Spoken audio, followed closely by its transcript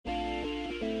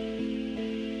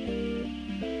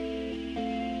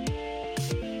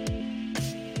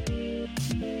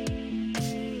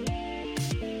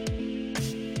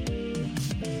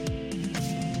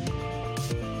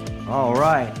All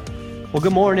right. Well,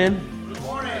 good morning. Good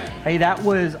morning. Hey, that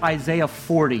was Isaiah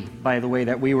 40, by the way,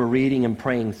 that we were reading and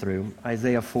praying through.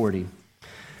 Isaiah 40.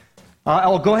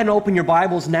 I'll go ahead and open your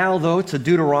Bibles now, though, to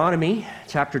Deuteronomy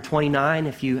chapter 29.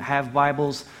 If you have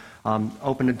Bibles,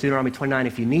 open to Deuteronomy 29.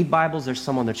 If you need Bibles, there's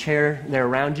some on the chair there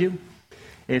around you.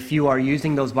 If you are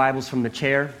using those Bibles from the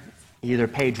chair, either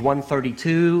page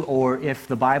 132, or if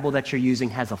the Bible that you're using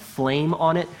has a flame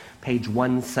on it, page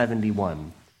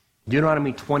 171.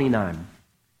 Deuteronomy 29.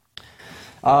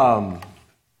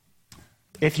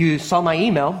 If you saw my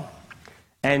email,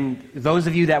 and those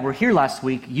of you that were here last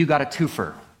week, you got a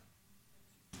twofer.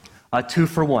 A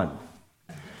 2-for-1.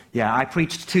 Yeah, I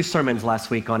preached 2 sermons last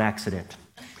week on accident.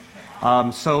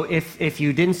 So if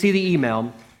you didn't see the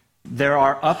email, there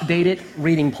are updated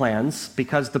reading plans,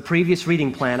 because the previous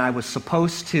reading plan I was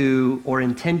supposed to or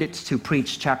intended to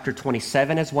preach chapter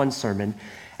 27 as one sermon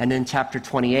and then chapter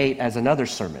 28 as another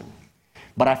sermon.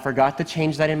 But I forgot to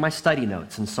change that in my study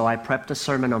notes, and so I prepped a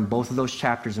sermon on both of those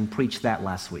chapters and preached that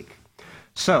last week.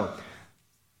 So,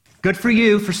 good for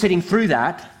you for sitting through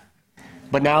that,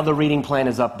 but now the reading plan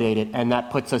is updated, and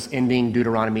that puts us ending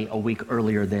Deuteronomy a week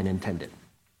earlier than intended,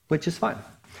 which is fine.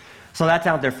 So that's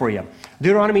out there for you.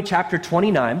 Deuteronomy chapter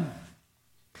 29.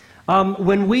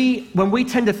 When we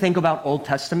tend to think about Old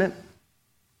Testament,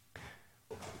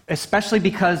 especially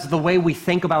because the way we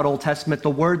think about Old Testament, the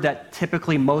word that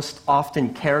typically most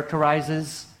often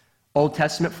characterizes Old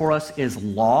Testament for us is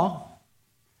law.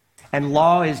 And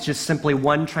law is just simply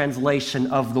one translation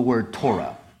of the word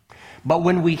Torah. But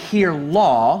when we hear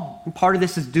law, and part of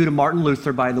this is due to Martin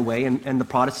Luther, by the way, and the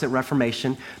Protestant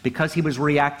Reformation, because he was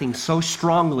reacting so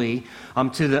strongly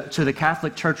to the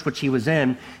Catholic Church which he was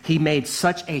in, he made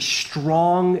such a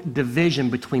strong division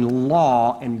between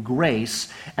law and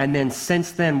grace. And then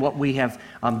since then, what we have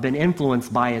been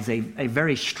influenced by is a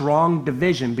very strong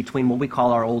division between what we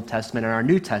call our Old Testament and our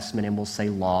New Testament, and we'll say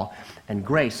law and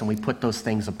grace, and we put those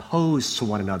things opposed to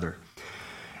one another.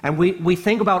 And we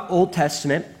think about Old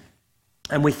Testament,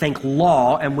 and we think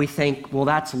law, and we think, well,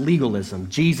 that's legalism.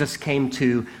 Jesus came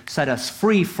to set us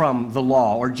free from the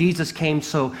law, or Jesus came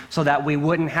so that we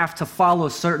wouldn't have to follow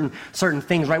certain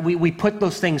things, right? We put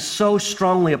those things so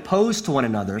strongly opposed to one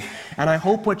another, and I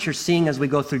hope what you're seeing as we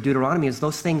go through Deuteronomy is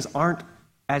those things aren't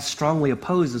as strongly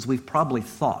opposed as we've probably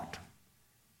thought,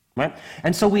 right?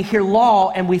 And so we hear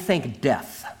law, and we think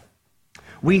death.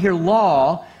 We hear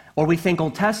law, or we think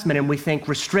Old Testament, and we think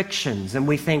restrictions, and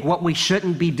we think what we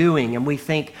shouldn't be doing, and we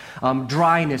think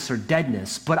dryness or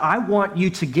deadness. But I want you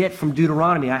to get from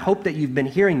Deuteronomy, I hope that you've been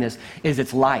hearing this, is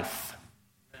it's life.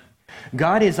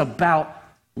 God is about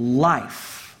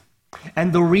life.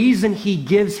 And the reason he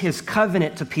gives his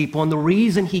covenant to people, and the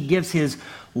reason he gives his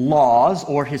laws,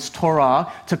 or his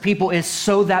Torah, to people is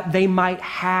so that they might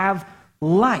have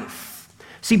life.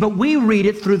 See, but we read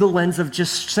it through the lens of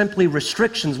just simply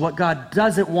restrictions, what God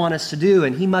doesn't want us to do.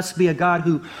 And he must be a God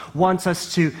who wants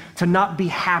us to not be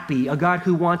happy, a God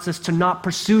who wants us to not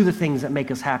pursue the things that make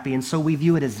us happy. And so we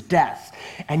view it as death.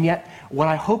 And yet, what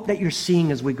I hope that you're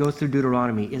seeing as we go through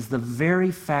Deuteronomy is the very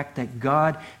fact that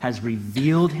God has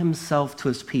revealed himself to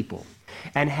his people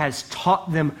and has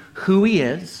taught them who he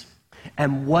is,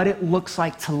 and what it looks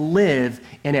like to live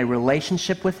in a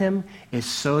relationship with him is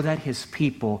so that his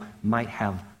people might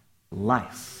have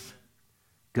life.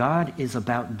 God is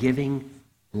about giving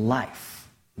life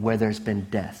where there's been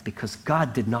death, because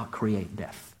God did not create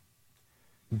death.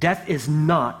 Death is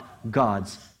not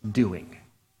God's doing.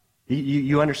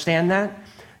 You understand that?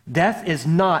 Death is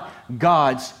not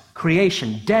God's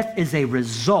creation. Death is a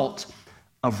result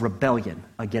of rebellion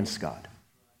against God.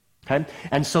 Okay?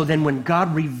 And so then when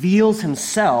God reveals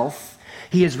himself,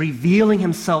 he is revealing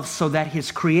himself so that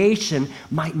his creation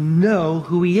might know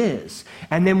who he is.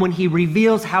 And then when he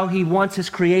reveals how he wants his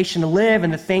creation to live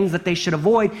and the things that they should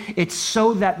avoid, it's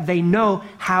so that they know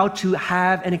how to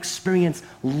have and experience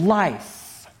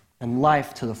life, and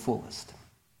life to the fullest.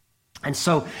 And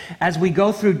so as we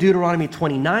go through Deuteronomy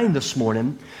 29 this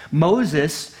morning,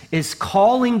 Moses is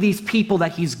calling these people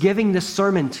that he's giving this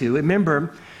sermon to.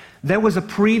 Remember, there was a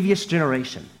previous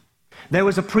generation. There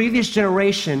was a previous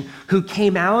generation who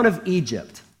came out of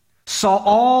Egypt, saw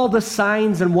all the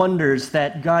signs and wonders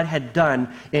that God had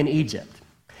done in Egypt.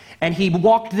 And he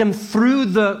walked them through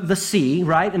the sea,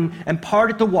 right, and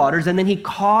parted the waters, and then he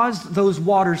caused those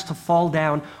waters to fall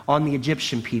down on the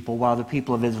Egyptian people while the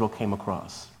people of Israel came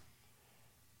across.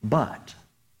 But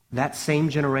that same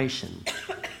generation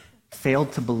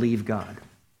failed to believe God.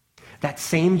 That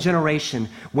same generation,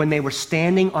 when they were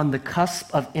standing on the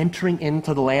cusp of entering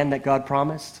into the land that God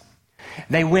promised,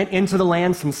 they went into the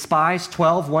land, some spies,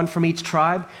 12, one from each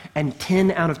tribe, and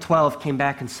 10 out of 12 came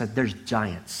back and said, there's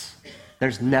giants.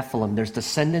 There's Nephilim. There's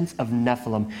descendants of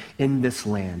Nephilim in this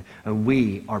land, and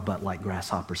we are but like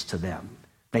grasshoppers to them.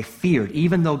 They feared,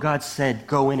 even though God said,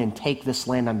 go in and take this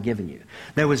land I'm giving you.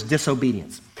 There was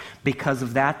disobedience. Because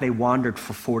of that, they wandered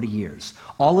for 40 years.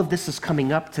 All of this is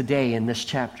coming up today in this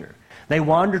chapter. They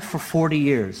wandered for 40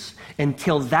 years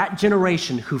until that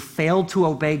generation who failed to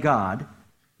obey God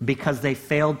because they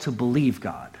failed to believe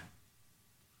God.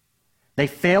 They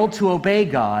failed to obey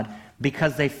God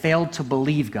because they failed to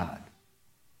believe God.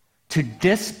 To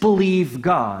disbelieve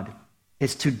God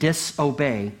is to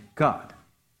disobey God.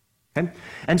 Okay?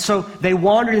 And so they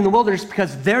wandered in the wilderness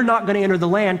because they're not going to enter the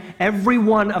land. Every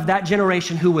one of that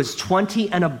generation who was 20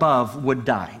 and above would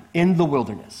die in the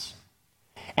wilderness.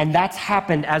 And that's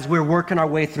happened as we're working our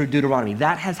way through Deuteronomy.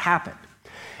 That has happened.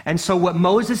 And so what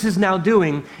Moses is now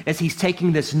doing is he's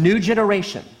taking this new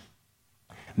generation.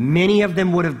 Many of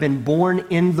them would have been born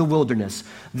in the wilderness.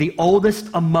 The oldest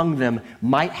among them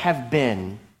might have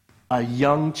been a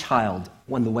young child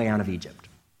on the way out of Egypt.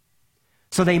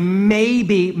 So they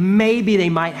maybe they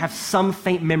might have some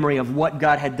faint memory of what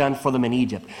God had done for them in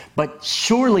Egypt. But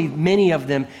surely many of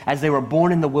them, as they were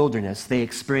born in the wilderness, they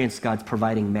experienced God's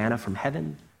providing manna from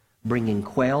heaven, bringing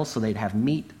quail so they'd have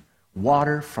meat,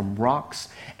 water from rocks.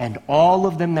 And all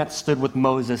of them that stood with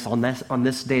Moses on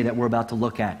this day that we're about to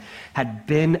look at had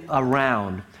been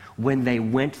around when they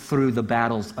went through the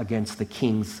battles against the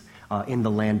kings in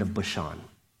the land of Bashan.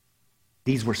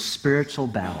 These were spiritual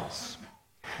battles.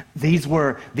 These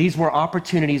were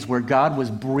opportunities where God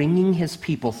was bringing his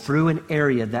people through an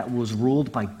area that was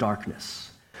ruled by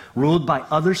darkness, ruled by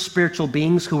other spiritual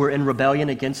beings who were in rebellion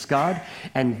against God,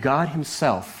 and God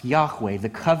himself, Yahweh, the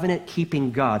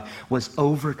covenant-keeping God, was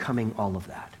overcoming all of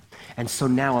that. And so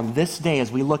now on this day,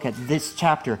 as we look at this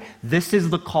chapter, this is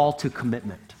the call to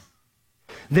commitment.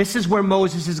 This is where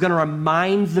Moses is going to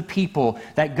remind the people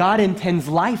that God intends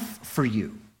life for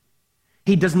you.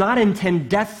 He does not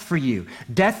intend death for you.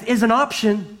 Death is an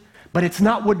option, but it's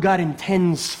not what God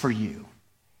intends for you.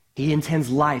 He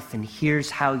intends life, and here's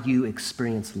how you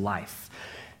experience life.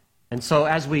 And so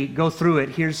as we go through it,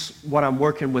 here's what I'm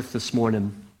working with this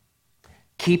morning.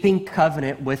 Keeping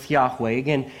covenant with Yahweh.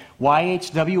 Again,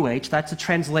 YHWH, that's a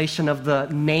translation of the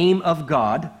name of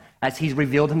God as he's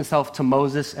revealed himself to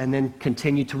Moses and then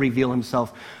continued to reveal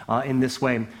himself in this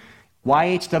way.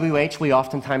 YHWH, we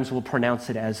oftentimes will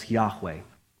pronounce it as Yahweh.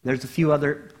 There's a few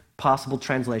other possible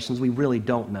translations we really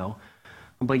don't know,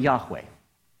 but Yahweh.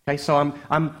 Okay, so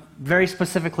I'm very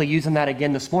specifically using that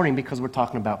again this morning because we're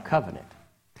talking about covenant.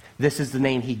 This is the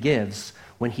name he gives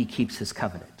when he keeps his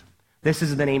covenant. This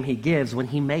is the name he gives when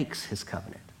he makes his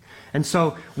covenant. And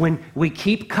so when we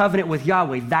keep covenant with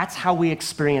Yahweh, that's how we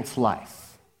experience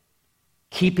life.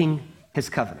 Keeping his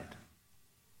covenant.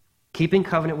 Keeping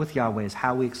covenant with Yahweh is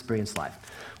how we experience life.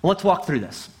 Well, let's walk through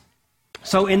this.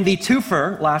 So in the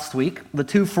twofer last week, the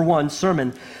 2-for-1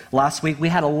 sermon last week, we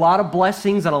had a lot of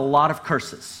blessings and a lot of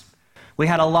curses. We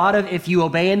had a lot of, if you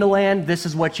obey in the land, this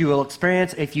is what you will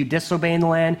experience. If you disobey in the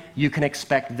land, you can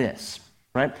expect this,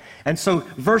 right? And so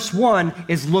verse 1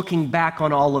 is looking back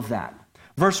on all of that.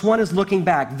 Verse 1 is looking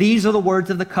back. These are the words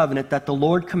of the covenant that the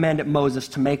Lord commanded Moses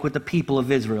to make with the people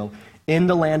of Israel in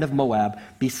the land of Moab,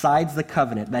 besides the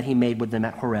covenant that he made with them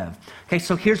at Horeb. Okay,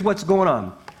 so here's what's going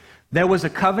on. There was a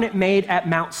covenant made at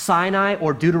Mount Sinai,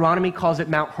 or Deuteronomy calls it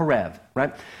Mount Horeb,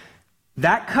 right?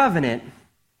 That covenant,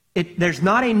 there's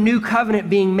not a new covenant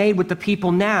being made with the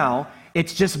people now.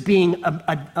 It's just being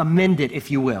amended,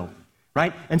 if you will,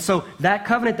 right? And so that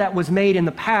covenant that was made in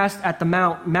the past at the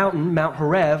mountain, Mount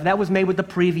Horeb, that was made with the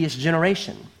previous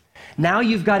generation. Now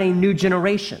you've got a new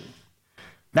generation.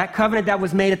 That covenant that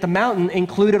was made at the mountain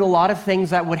included a lot of things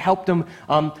that would help them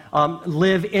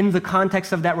live in the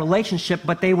context of that relationship,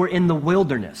 but they were in the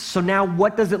wilderness. So now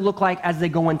what does it look like as they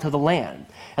go into the land?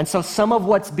 And so some of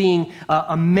what's being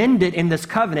amended in this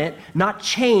covenant, not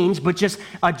changed, but just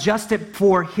adjusted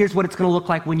for here's what it's going to look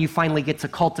like when you finally get to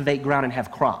cultivate ground and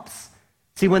have crops.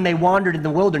 See, when they wandered in the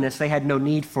wilderness, they had no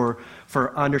need for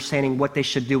understanding what they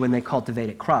should do when they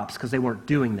cultivated crops because they weren't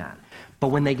doing that.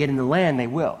 But when they get in the land, they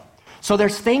will. So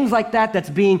there's things like that that's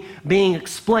being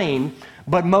explained,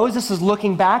 but Moses is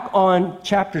looking back on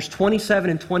chapters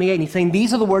 27 and 28, and he's saying,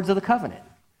 these are the words of the covenant.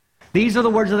 These are the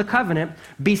words of the covenant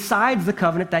besides the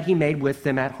covenant that he made with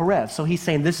them at Horeb. So he's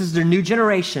saying, this is their new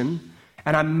generation,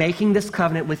 and I'm making this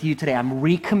covenant with you today. I'm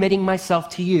recommitting myself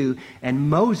to you, and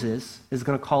Moses is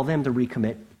going to call them to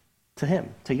recommit to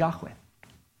him, to Yahweh.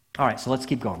 All right, so let's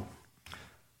keep going.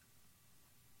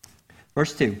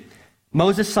 Verse 2,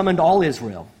 Moses summoned all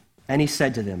Israel, and he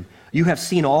said to them, you have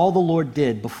seen all the Lord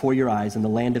did before your eyes in the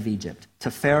land of Egypt,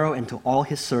 to Pharaoh and to all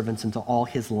his servants and to all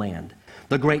his land.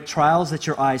 the great trials that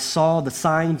your eyes saw, the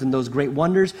signs and those great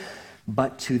wonders.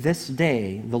 But to this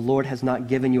day, the Lord has not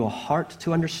given you a heart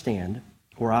to understand,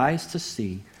 or eyes to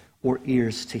see, or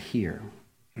ears to hear.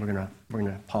 We're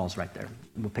gonna pause right there.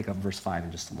 We'll pick up verse 5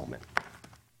 in just a moment.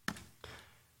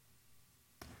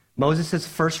 Moses is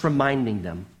first reminding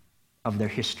them of their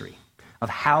history, of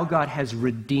how God has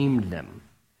redeemed them,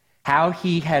 how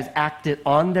he has acted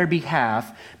on their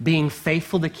behalf, being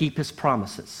faithful to keep his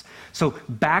promises. So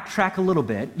backtrack a little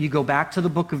bit. You go back to the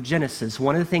book of Genesis.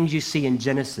 One of the things you see in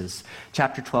Genesis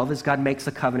chapter 12 is God makes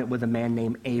a covenant with a man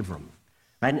named Abram.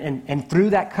 Right? And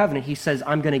through that covenant, he says,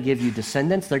 I'm going to give you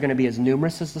descendants. They're going to be as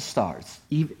numerous as the stars,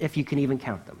 if you can even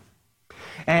count them.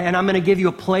 And I'm going to give you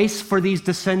a place for these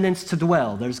descendants to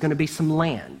dwell. There's going to be some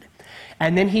land.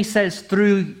 And then he says,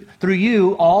 through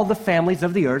you, all the families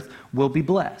of the earth will be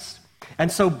blessed.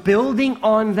 And so building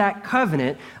on that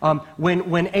covenant,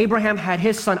 when Abraham had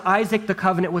his son Isaac, the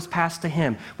covenant was passed to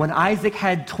him. When Isaac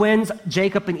had twins,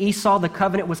 Jacob and Esau, the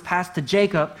covenant was passed to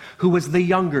Jacob, who was the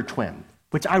younger twin,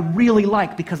 which I really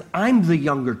like because I'm the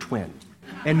younger twin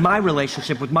in my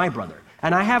relationship with my brother.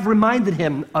 And I have reminded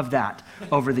him of that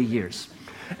over the years,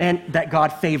 and that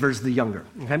God favors the younger.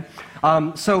 Okay,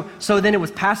 so then it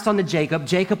was passed on to Jacob.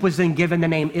 Jacob was then given the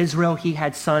name Israel. He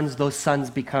had sons. Those sons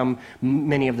become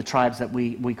many of the tribes that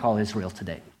we call Israel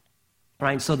today.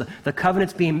 Right? So the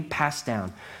covenant's being passed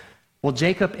down. Well,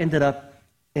 Jacob ended up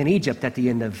in Egypt at the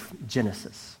end of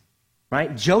Genesis.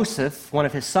 Right? Joseph, one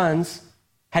of his sons,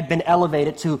 had been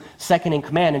elevated to second in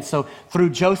command. And so through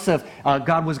Joseph,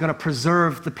 God was going to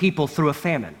preserve the people through a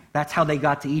famine. That's how they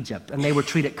got to Egypt. And they were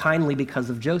treated kindly because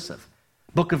of Joseph.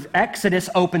 Book of Exodus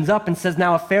opens up and says,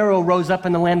 now a Pharaoh rose up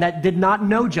in the land that did not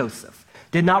know Joseph,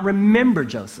 did not remember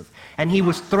Joseph. And he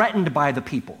was threatened by the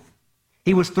people.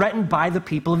 He was threatened by the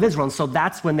people of Israel. And so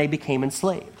that's when they became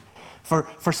enslaved.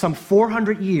 For some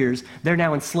 400 years, they're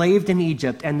now enslaved in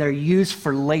Egypt, and they're used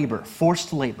for labor,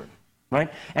 forced labor. Right?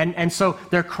 And so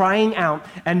they're crying out,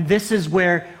 and this is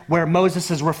where Moses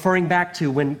is referring back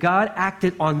to when God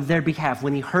acted on their behalf,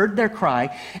 when he heard their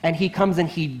cry, and he comes and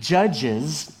he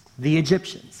judges the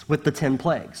Egyptians with the 10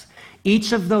 plagues.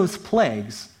 Each of those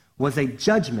plagues was a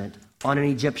judgment on an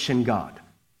Egyptian god.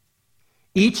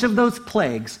 Each of those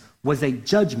plagues was a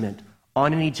judgment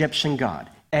on an Egyptian god,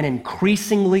 and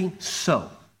increasingly so.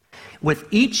 With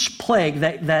each plague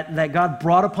that God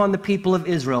brought upon the people of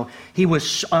Israel, he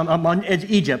was on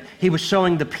Egypt, he was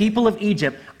showing the people of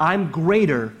Egypt, I'm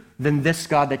greater than this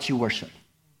God that you worship.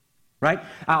 Right?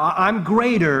 I'm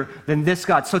greater than this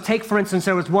God. So take, for instance,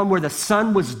 there was one where the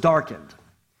sun was darkened,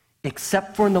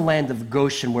 except for in the land of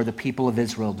Goshen where the people of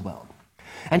Israel dwelled.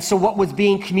 And so what was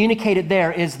being communicated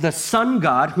there is the sun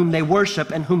god whom they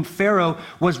worship and whom Pharaoh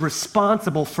was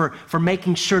responsible for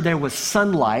making sure there was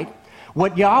sunlight.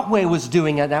 What Yahweh was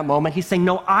doing at that moment, he's saying,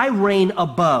 no, I reign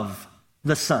above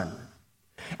the sun.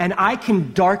 And I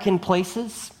can darken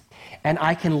places, and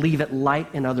I can leave it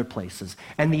light in other places.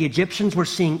 And the Egyptians were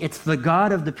seeing it's the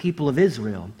God of the people of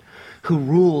Israel who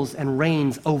rules and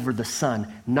reigns over the sun,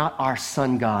 not our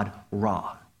sun god,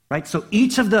 Ra. Right? So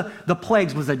each of the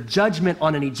plagues was a judgment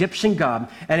on an Egyptian god,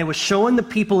 and it was showing the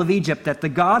people of Egypt that the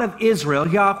God of Israel,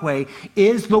 Yahweh,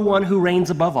 is the one who reigns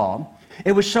above all.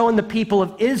 It was showing the people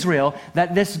of Israel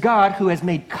that this God who has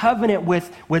made covenant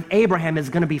with Abraham is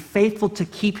going to be faithful to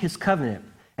keep his covenant,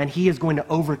 and he is going to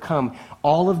overcome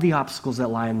all of the obstacles that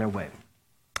lie in their way.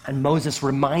 And Moses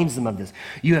reminds them of this.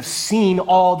 You have seen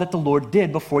all that the Lord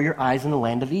did before your eyes in the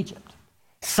land of Egypt.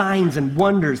 Signs and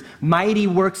wonders, mighty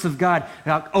works of God,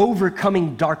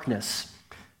 overcoming darkness.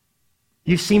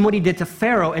 You've seen what he did to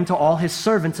Pharaoh and to all his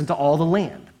servants and to all the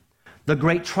land. The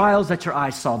great trials that your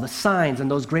eyes saw, the signs and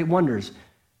those great wonders.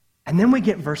 And then we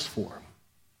get verse 4.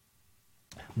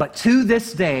 But to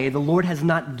this day, the Lord has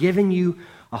not given you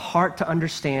a heart to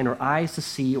understand or eyes to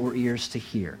see or ears to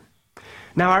hear.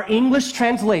 Now, our English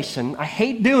translation, I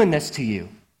hate doing this to you,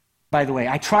 by the way.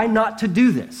 I try not to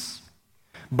do this.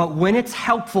 But when it's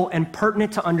helpful and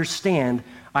pertinent to understand,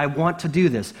 I want to do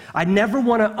this. I never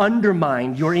want to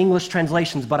undermine your English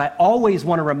translations, but I always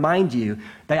want to remind you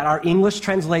that our English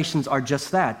translations are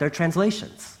just that. They're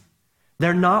translations.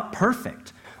 They're not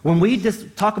perfect. When we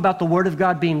just talk about the Word of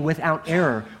God being without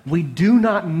error, we do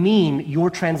not mean your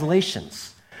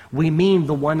translations. We mean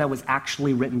the one that was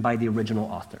actually written by the original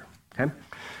author. Okay?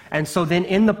 And so then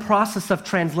in the process of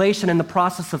translation, in the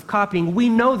process of copying, we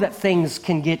know that things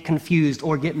can get confused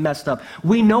or get messed up.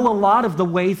 We know a lot of the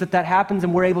ways that happens,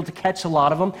 and we're able to catch a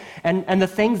lot of them. And the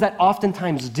things that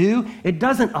oftentimes do, it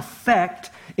doesn't affect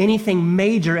anything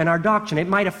major in our doctrine. It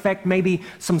might affect maybe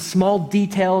some small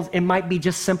details. It might be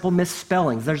just simple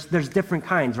misspellings. There's different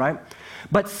kinds, right?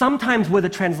 But sometimes with a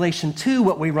translation too,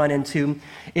 what we run into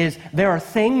is there are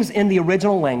things in the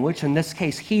original language, in this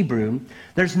case Hebrew,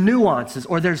 there's nuances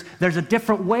or there's a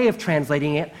different way of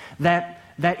translating it that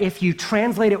if you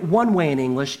translate it one way in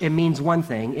English, it means one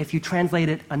thing. If you translate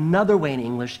it another way in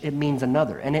English, it means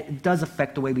another. And it does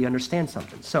affect the way we understand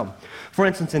something. So, for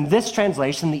instance, in this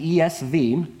translation, the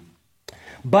ESV,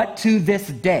 but to this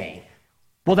day,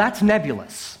 well, that's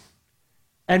nebulous.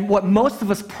 And what most of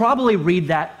us probably read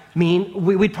that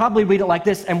we'd probably read it like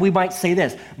this, and we might say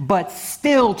this, but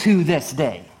still to this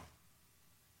day,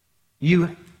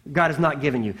 God has not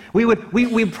given you.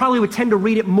 We probably would tend to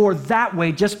read it more that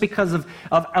way just because of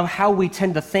how we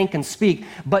tend to think and speak.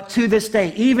 But to this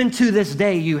day, even to this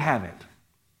day, you haven't.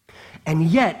 And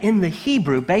yet, in the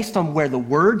Hebrew, based on where the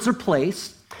words are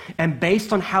placed and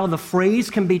based on how the phrase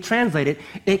can be translated,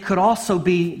 it could also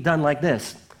be done like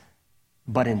this.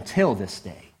 But until this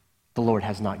day, the Lord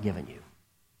has not given you.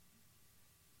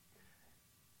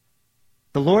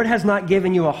 The Lord has not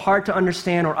given you a heart to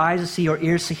understand or eyes to see or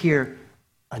ears to hear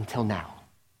until now,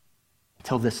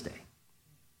 until this day,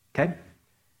 okay?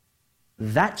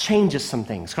 That changes some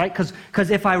things, right? Because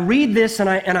if I read this and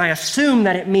I assume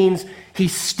that it means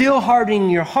he's still hardening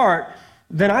your heart,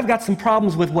 then I've got some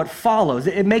problems with what follows.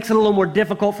 It makes it a little more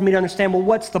difficult for me to understand, well,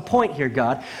 what's the point here,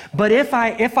 God? But if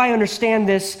I understand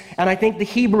this, and I think the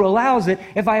Hebrew allows it,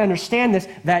 if I understand this,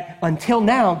 that until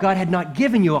now, God had not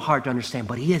given you a heart to understand,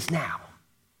 but he is now,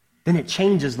 then it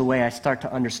changes the way I start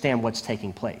to understand what's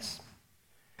taking place.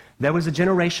 There was a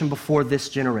generation before this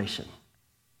generation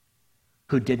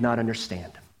who did not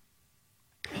understand.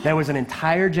 There was an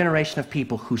entire generation of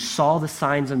people who saw the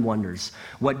signs and wonders,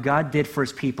 what God did for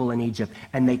his people in Egypt,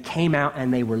 and they came out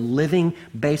and they were living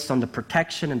based on the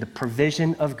protection and the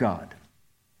provision of God,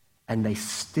 and they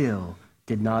still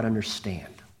did not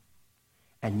understand.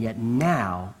 And yet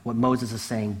now, what Moses is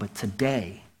saying, but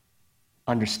today,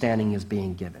 understanding is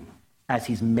being given as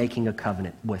he's making a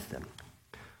covenant with them.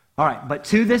 All right, but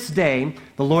to this day,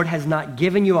 the Lord has not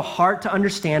given you a heart to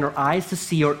understand or eyes to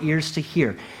see or ears to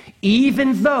hear.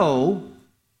 Even though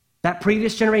that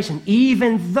previous generation,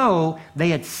 even though they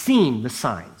had seen the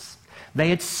signs, they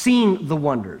had seen the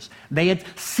wonders, they had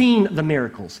seen the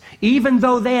miracles, even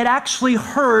though they had actually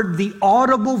heard the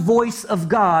audible voice of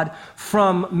God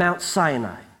from Mount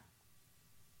Sinai,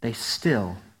 they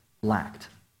still lacked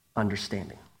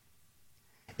understanding.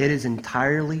 It is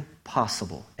entirely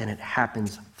possible, and it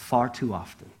happens far too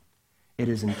often. It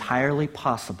is entirely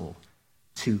possible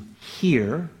to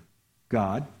hear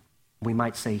God, we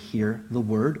might say hear the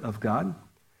word of God,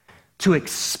 to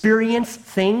experience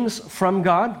things from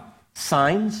God,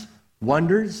 signs,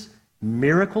 wonders,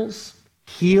 miracles,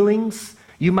 healings.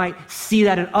 You might see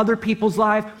that in other people's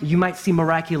lives. You might see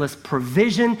miraculous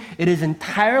provision. It is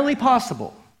entirely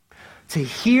possible to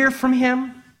hear from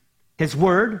him, his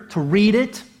word, to read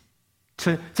it,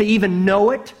 to even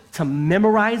know it, to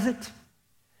memorize it.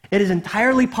 It is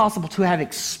entirely possible to have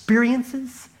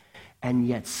experiences and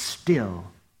yet still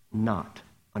not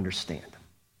understand.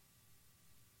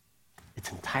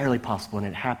 It's entirely possible, and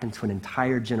it happened to an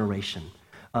entire generation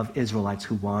of Israelites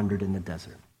who wandered in the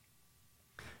desert.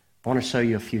 I want to show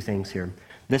you a few things here.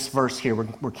 This verse here,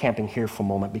 we're camping here for a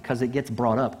moment because it gets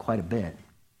brought up quite a bit.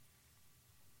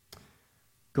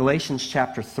 Galatians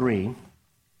chapter 3,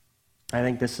 I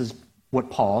think this is what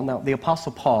Paul, now the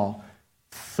Apostle Paul,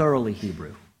 thoroughly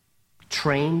Hebrew,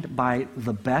 trained by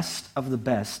the best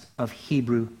of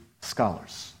Hebrew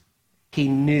scholars. He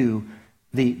knew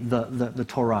the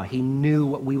Torah. He knew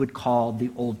what we would call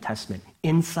the Old Testament,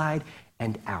 inside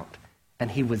and out. And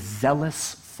he was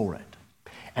zealous for it.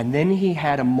 And then he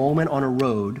had a moment on a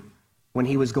road when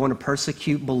he was going to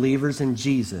persecute believers in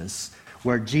Jesus,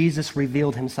 where Jesus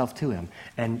revealed himself to him.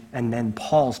 And then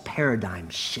Paul's paradigm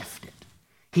shifted.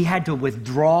 He had to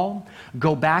withdraw,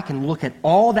 go back and look at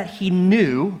all that he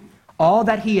knew, all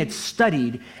that he had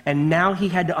studied, and now he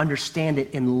had to understand it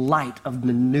in light of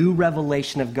the new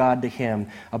revelation of God to him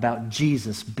about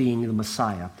Jesus being the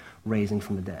Messiah, raising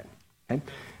from the dead. Okay?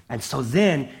 And so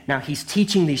then, now he's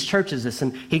teaching these churches this,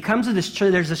 and he comes to this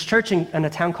church. There's this church in a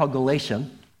town called Galatia,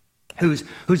 who's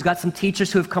got some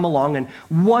teachers who have come along, and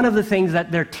one of the things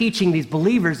that they're teaching these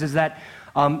believers is that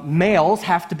males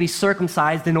have to be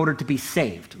circumcised in order to be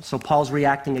saved. So Paul's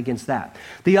reacting against that.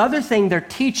 The other thing they're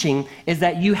teaching is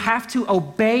that you have to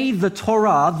obey the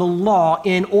Torah, the law,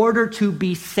 in order to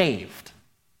be saved.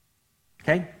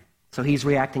 Okay? So he's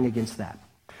reacting against that.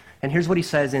 And here's what he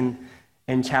says in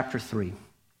chapter 3.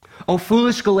 O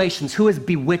foolish Galatians, who has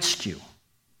bewitched you?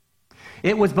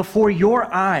 It was before your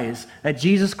eyes that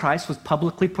Jesus Christ was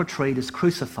publicly portrayed as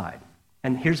crucified.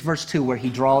 And here's verse 2 where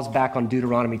he draws back on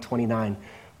Deuteronomy 29,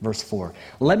 verse 4.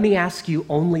 Let me ask you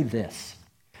only this.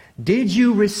 Did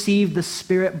you receive the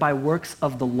Spirit by works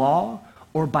of the law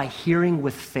or by hearing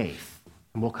with faith?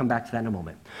 And we'll come back to that in a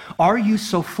moment. Are you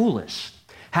so foolish?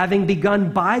 Having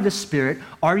begun by the Spirit,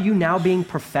 are you now being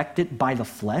perfected by the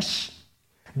flesh?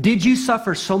 Did you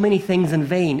suffer so many things in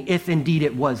vain, if indeed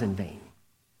it was in vain?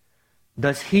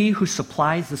 Does he who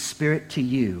supplies the Spirit to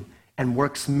you and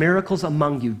works miracles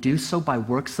among you do so by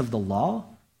works of the law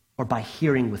or by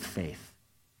hearing with faith?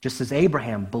 Just as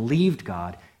Abraham believed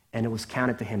God, and it was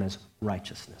counted to him as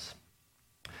righteousness.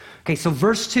 Okay, so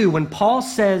verse 2, when Paul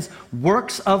says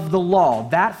works of the law,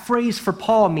 that phrase for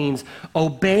Paul means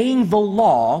obeying the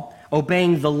law,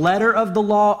 obeying the letter of the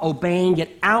law, obeying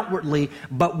it outwardly,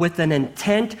 but with an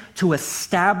intent to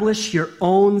establish your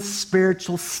own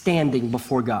spiritual standing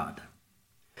before God.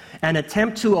 An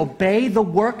attempt to obey the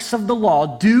works of the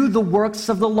law, do the works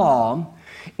of the law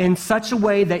in such a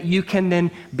way that you can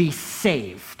then be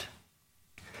saved.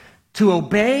 To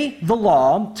obey the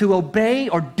law, to obey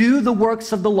or do the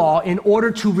works of the law in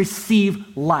order to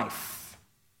receive life.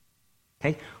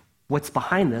 Okay? What's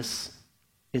behind this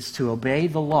is to obey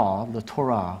the law, the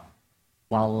Torah,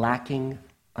 while lacking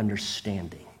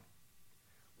understanding,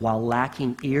 while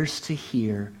lacking ears to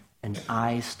hear and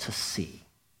eyes to see.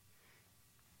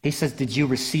 He says, did you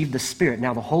receive the Spirit?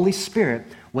 Now, the Holy Spirit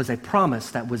was a promise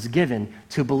that was given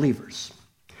to believers.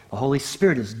 The Holy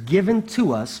Spirit is given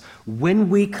to us when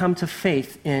we come to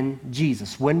faith in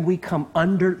Jesus, when we come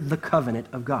under the covenant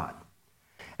of God.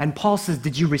 And Paul says,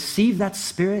 did you receive that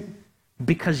Spirit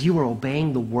because you were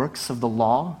obeying the works of the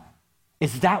law?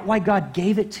 Is that why God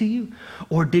gave it to you?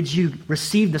 Or did you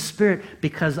receive the Spirit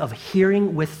because of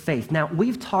hearing with faith? Now,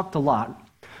 we've talked a lot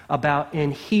about,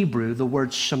 in Hebrew, the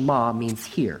word Shema means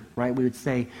hear, right? We would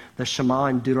say the Shema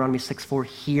in Deuteronomy 6:4,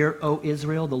 hear, O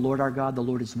Israel, the Lord our God, the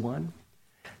Lord is one.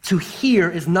 To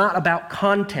hear is not about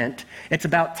content. It's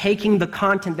about taking the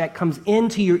content that comes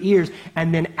into your ears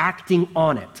and then acting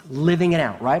on it, living it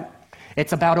out, right?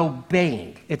 It's about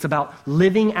obeying. It's about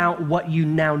living out what you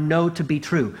now know to be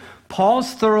true.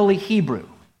 Paul's thoroughly Hebrew.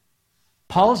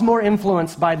 Paul's more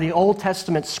influenced by the Old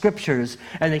Testament scriptures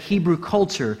and the Hebrew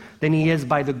culture than he is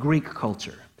by the Greek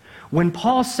culture. When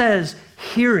Paul says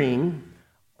hearing,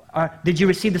 did you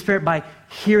receive the Spirit by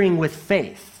hearing with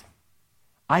faith?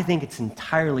 I think it's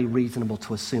entirely reasonable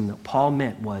to assume that Paul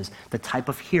meant was the type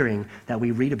of hearing that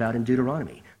we read about in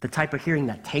Deuteronomy, the type of hearing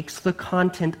that takes the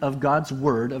content of God's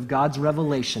word, of God's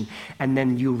revelation, and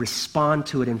then you respond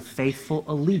to it in faithful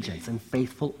allegiance and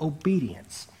faithful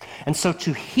obedience. And so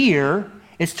to hear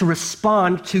is to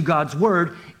respond to God's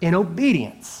word in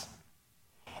obedience,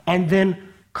 and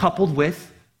then coupled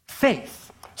with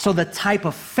faith. So the type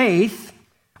of faith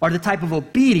or the type of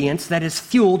obedience that is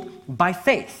fueled by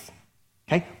faith.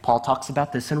 Okay? Paul talks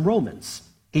about this in Romans.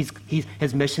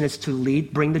 His mission is to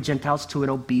bring the Gentiles to an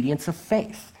obedience of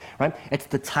faith, right? It's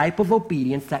the type of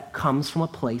obedience that comes from a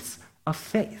place of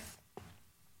faith.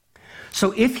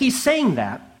 So if he's saying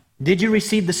that, did you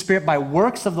receive the Spirit by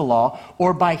works of the law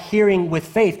or by hearing with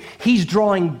faith? He's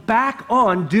drawing back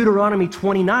on Deuteronomy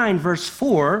 29, verse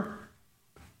 4,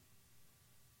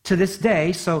 to this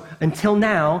day. So until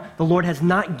now, the Lord has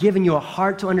not given you a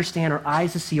heart to understand or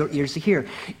eyes to see or ears to hear.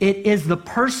 It is the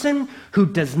person who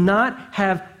does not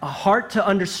have a heart to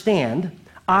understand,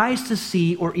 eyes to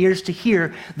see, or ears to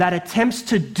hear that attempts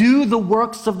to do the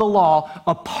works of the law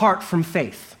apart from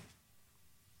faith.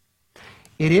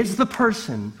 It is the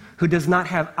person who does not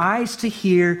have eyes to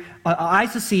hear,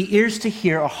 eyes to see, ears to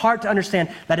hear, a heart to understand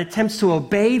that attempts to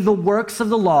obey the works of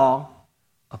the law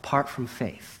apart from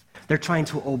faith. They're trying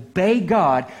to obey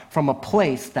God from a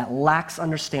place that lacks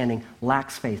understanding,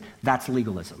 lacks faith. That's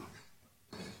legalism.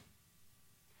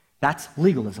 That's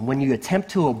legalism. When you attempt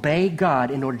to obey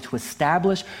God in order to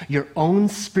establish your own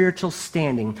spiritual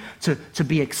standing, to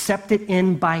be accepted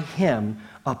in by Him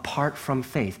apart from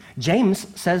faith. James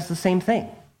says the same thing.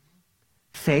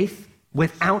 Faith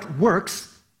without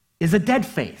works is a dead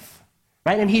faith.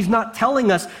 Right? And he's not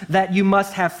telling us that you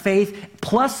must have faith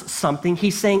plus something.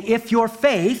 He's saying if your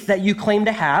faith that you claim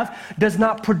to have does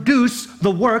not produce the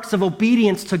works of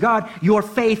obedience to God, your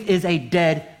faith is a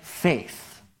dead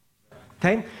faith.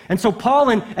 Okay? And so Paul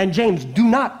and James do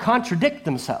not contradict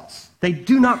themselves. They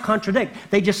do not contradict.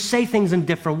 They just say things in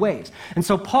different ways. And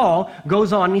so Paul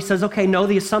goes on and he says, okay, no,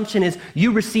 the assumption is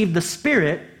you received the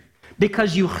Spirit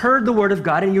because you heard the word of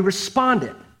God and you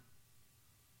responded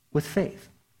with faith.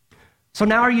 So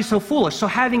now are you so foolish? So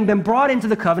having been brought into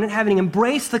the covenant, having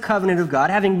embraced the covenant of God,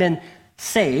 having been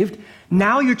saved,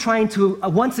 now you're trying to,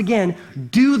 once again,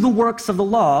 do the works of the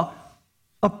law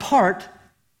apart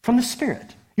from the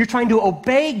Spirit. You're trying to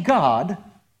obey God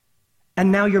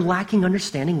And now you're lacking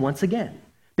understanding once again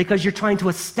because you're trying to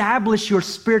establish your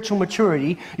spiritual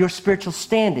maturity, your spiritual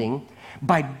standing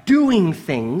by doing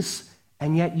things,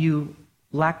 and yet you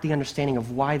lack the understanding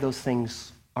of why those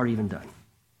things are even done.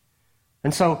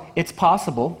 And so it's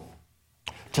possible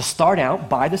to start out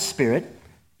by the Spirit,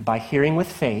 by hearing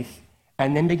with faith,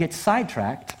 and then to get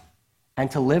sidetracked and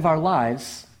to live our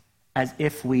lives as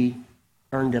if we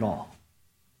earned it all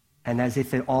and as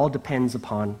if it all depends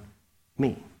upon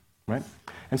me, right?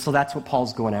 And so that's what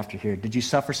Paul's going after here. Did you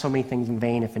suffer so many things in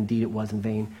vain, if indeed it was in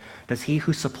vain? Does he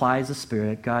who supplies the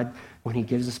Spirit, God, when he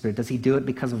gives the Spirit, does he do it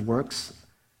because of works?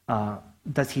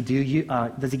 Does he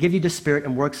give you the Spirit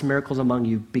and works miracles among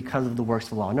you because of the works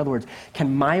of the law? In other words,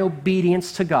 can my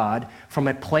obedience to God from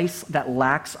a place that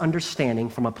lacks understanding,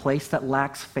 from a place that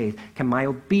lacks faith, can my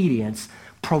obedience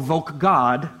provoke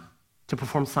God to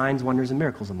perform signs, wonders, and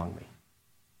miracles among me?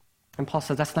 And Paul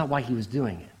says that's not why he was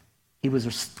doing it. He was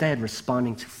instead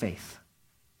responding to faith.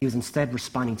 He was instead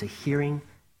responding to hearing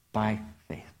by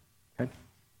faith. Okay?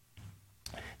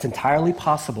 It's entirely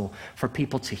possible for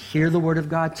people to hear the Word of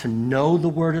God, to know the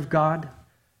Word of God,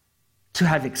 to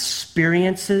have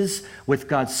experiences with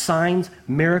God's signs,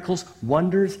 miracles,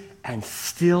 wonders, and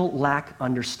still lack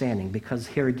understanding. Because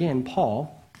here again,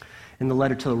 Paul, in the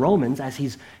letter to the Romans, as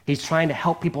he's trying to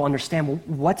help people understand, well,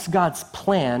 what's God's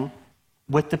plan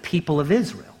with the people of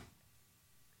Israel?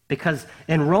 Because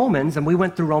in Romans, and we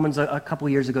went through Romans a couple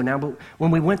of years ago now, but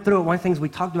when we went through it, one of the things we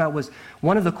talked about was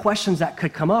one of the questions that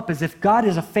could come up is if God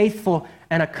is a faithful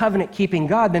and a covenant-keeping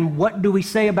God, then what do we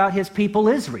say about his people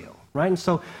Israel, right? And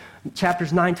so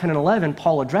chapters 9, 10, and 11,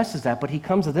 Paul addresses that, but he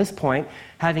comes to this point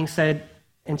having said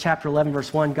in chapter 11,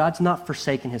 verse 1, God's not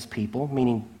forsaken his people,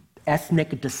 meaning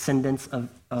ethnic descendants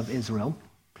of Israel.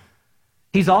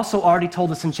 He's also already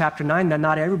told us in chapter 9 that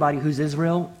not everybody who's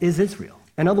Israel is Israel.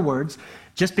 In other words,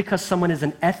 just because someone is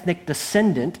an ethnic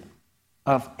descendant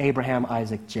of Abraham,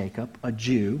 Isaac, Jacob, a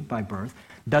Jew by birth,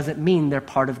 doesn't mean they're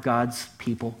part of God's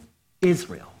people,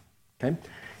 Israel. Okay?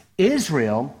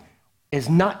 Israel is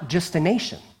not just a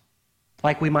nation,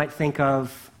 like we might think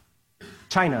of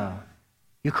China,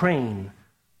 Ukraine,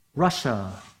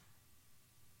 Russia.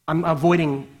 I'm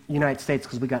avoiding the United States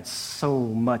because we got so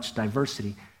much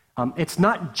diversity. It's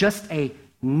not just a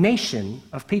nation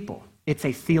of people. It's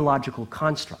a theological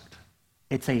construct.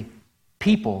 It's a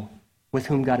people with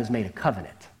whom God has made a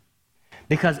covenant.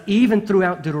 Because even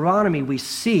throughout Deuteronomy, we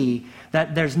see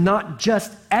that there's not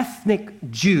just ethnic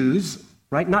Jews,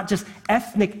 right? Not just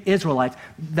ethnic Israelites,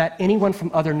 that anyone from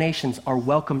other nations are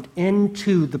welcomed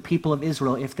into the people of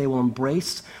Israel if they will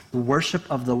embrace the worship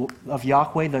of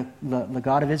Yahweh, the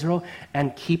God of Israel,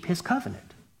 and keep his covenant.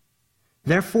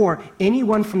 Therefore,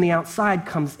 anyone from the outside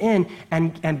comes in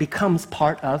and becomes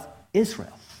part of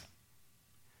Israel.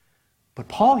 But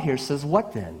Paul here says,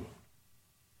 what then?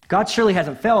 God surely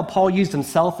hasn't failed. Paul used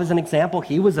himself as an example.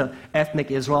 He was an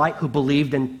ethnic Israelite who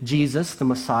believed in Jesus, the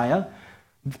Messiah.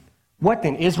 What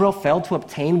then? Israel failed to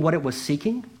obtain what it was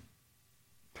seeking?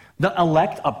 The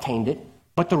elect obtained it,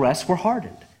 but the rest were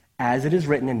hardened. As it is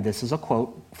written, and this is a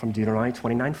quote from Deuteronomy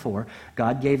 29:4,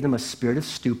 God gave them a spirit of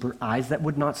stupor, eyes that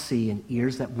would not see and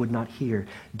ears that would not hear,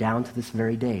 down to this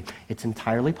very day. It's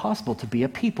entirely possible to be a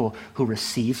people who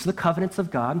receives the covenants of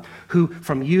God, who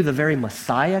from you the very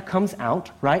Messiah comes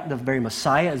out, right? The very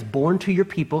Messiah is born to your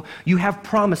people. You have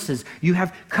promises, you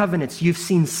have covenants, you've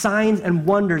seen signs and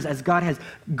wonders as God has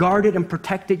guarded and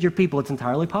protected your people. It's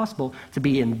entirely possible to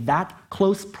be in that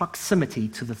close proximity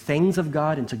to the things of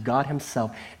God and to God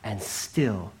himself and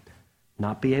still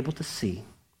not be able to see,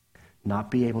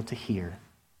 not be able to hear,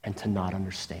 and to not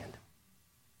understand.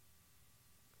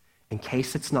 In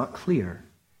case it's not clear,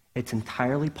 it's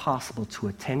entirely possible to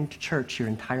attend church your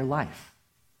entire life,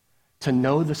 to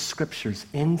know the scriptures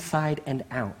inside and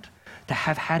out, to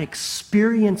have had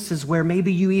experiences where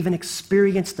maybe you even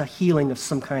experienced a healing of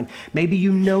some kind. Maybe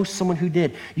you know someone who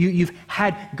did. You've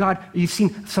had God, you've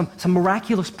seen some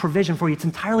miraculous provision for you. It's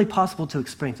entirely possible to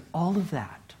experience all of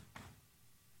that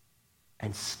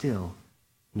and still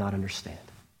not understand,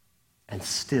 and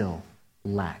still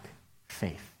lack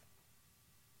faith.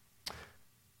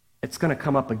 It's going to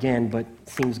come up again, but it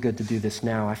seems good to do this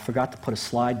now. I forgot to put a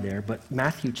slide there, but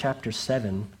Matthew chapter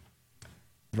 7,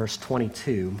 verse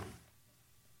 22.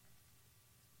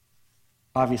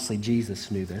 Obviously,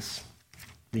 Jesus knew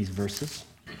these verses.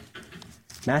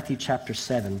 Matthew chapter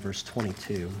 7, verse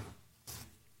 22.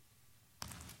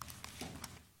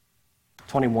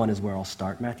 21 is where I'll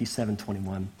start. Matthew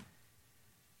 7:21.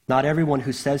 Not everyone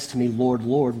who says to me, Lord,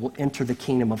 Lord, will enter the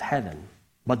kingdom of heaven,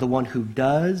 but the one who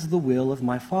does the will of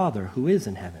my Father who is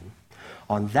in heaven.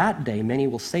 On that day, many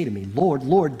will say to me, Lord,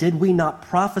 Lord, did we not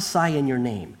prophesy in your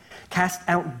name, cast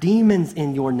out demons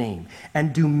in your name,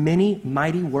 and do many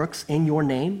mighty works in your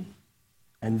name?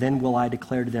 And then will I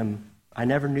declare to them, I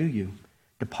never knew you.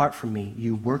 Depart from me,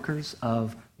 you workers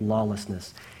of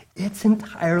lawlessness. It's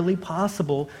entirely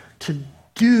possible to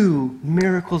do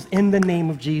miracles in the name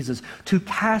of Jesus, to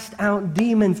cast out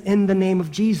demons in the name of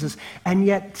Jesus, and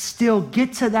yet still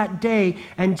get to that day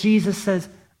and Jesus says,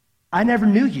 I never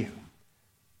knew you.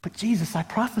 But Jesus, I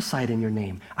prophesied in your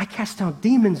name. I cast out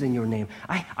demons in your name.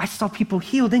 I saw people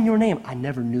healed in your name. I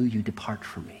never knew you. Depart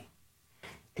from me.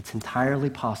 It's entirely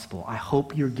possible. I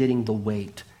hope you're getting the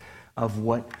weight of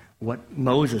what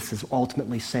Moses is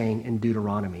ultimately saying in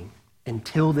Deuteronomy.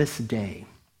 Until this day,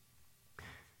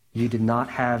 you did not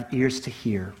have ears to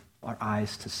hear or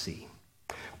eyes to see.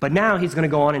 But now he's going to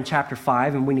go on in chapter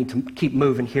 5, and we need to keep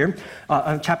moving here.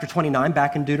 Chapter 29,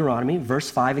 back in Deuteronomy, verse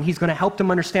 5, and he's going to help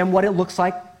them understand what it looks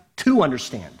like to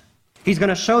understand. He's going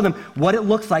to show them what it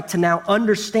looks like to now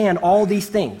understand all these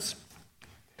things.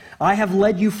 I have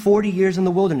led you 40 years in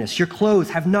the wilderness. Your clothes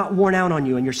have not worn out on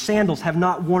you, and your sandals have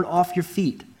not worn off your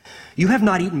feet. You have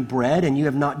not eaten bread, and you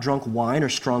have not drunk wine or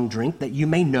strong drink, that you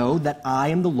may know that I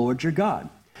am the Lord your God.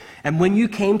 And when you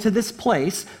came to this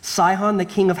place, Sihon the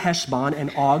king of Heshbon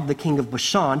and Og the king of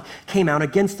Bashan came out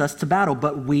against us to battle,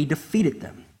 but we defeated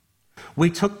them. We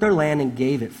took their land and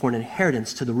gave it for an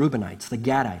inheritance to the Reubenites, the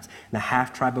Gadites, and the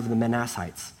half-tribe of the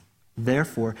Manassites.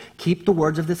 Therefore, keep the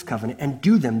words of this covenant and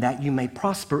do them, that you may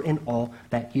prosper in all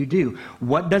that you do.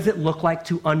 What does it look like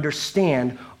to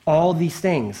understand all these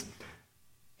things?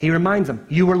 He reminds them,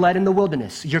 you were led in the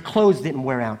wilderness. Your clothes didn't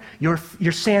wear out. Your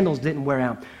sandals didn't wear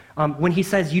out. When he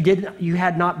says you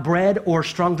had not bread or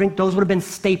strong drink, those would have been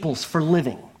staples for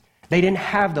living. They didn't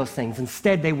have those things.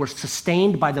 Instead, they were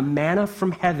sustained by the manna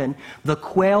from heaven, the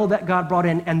quail that God brought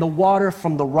in, and the water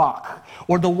from the rock,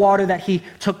 or the water that he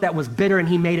took that was bitter and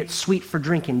he made it sweet for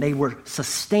drinking. They were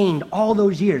sustained all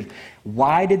those years.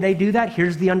 Why did they do that?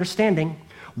 Here's the understanding.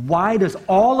 Why does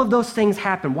all of those things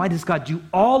happen? Why does God do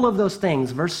all of those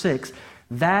things? Verse 6,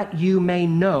 that you may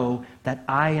know that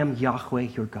I am Yahweh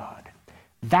your God.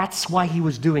 That's why he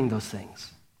was doing those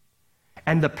things.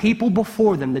 And the people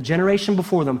before them, the generation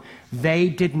before them, they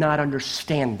did not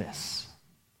understand this.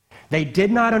 They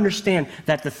did not understand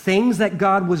that the things that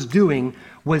God was doing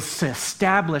was to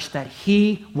establish that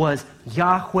he was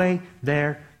Yahweh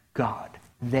their God.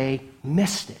 They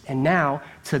missed it. And now,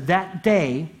 to that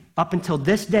day, up until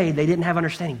this day, they didn't have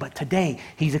understanding. But today,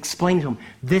 he's explaining to them,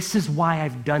 this is why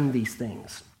I've done these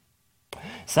things.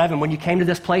 7, when you came to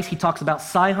this place, he talks about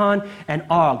Sihon and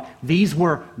Og. These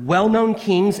were well-known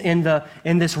kings in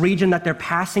this region that they're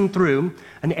passing through,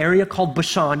 an area called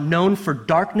Bashan, known for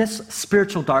darkness,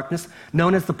 spiritual darkness,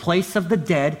 known as the place of the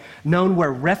dead, known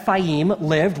where Rephaim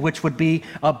lived, which would be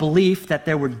a belief that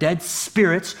there were dead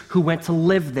spirits who went to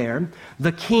live there.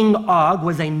 The king Og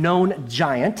was a known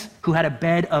giant who had a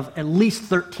bed of at least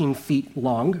 13 feet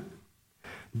long.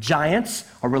 Giants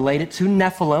are related to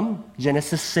Nephilim,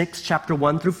 Genesis 6, chapter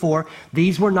 1 through 4.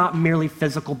 These were not merely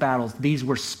physical battles. These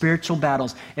were spiritual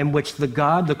battles in which the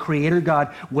creator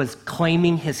God, was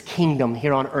claiming his kingdom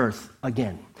here on earth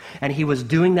again. And he was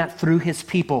doing that through his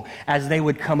people. As they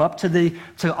would come up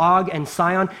to Og and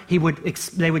Sihon, they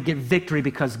would get victory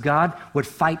because God would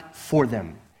fight for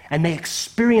them. And they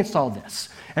experienced all this.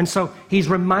 And so he's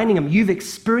reminding them, you've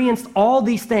experienced all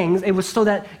these things. It was so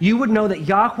that you would know that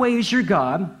Yahweh is your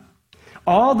God.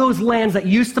 All those lands that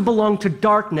used to belong to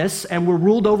darkness and were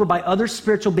ruled over by other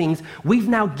spiritual beings, we've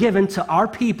now given to our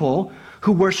people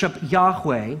who worship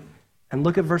Yahweh. And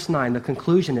look at verse 9. The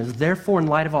conclusion is, therefore, in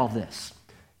light of all this,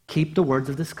 keep the words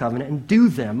of this covenant and do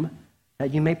them,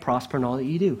 that you may prosper in all that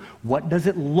you do. What does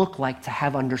it look like to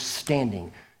have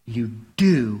understanding? You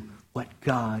do what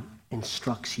God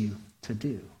instructs you to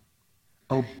do.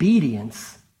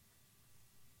 Obedience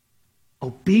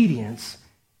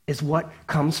is what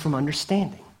comes from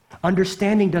understanding.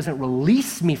 Understanding doesn't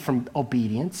release me from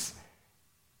obedience.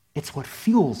 It's what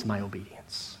fuels my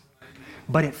obedience.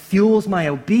 But it fuels my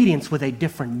obedience with a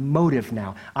different motive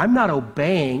now. I'm not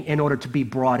obeying in order to be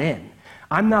brought in.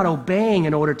 I'm not obeying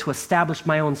in order to establish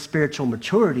my own spiritual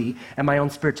maturity and my own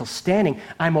spiritual standing.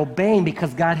 I'm obeying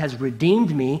because God has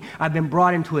redeemed me. I've been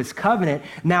brought into his covenant.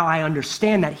 Now I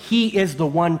understand that he is the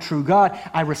one true God.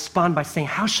 I respond by saying,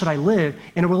 how should I live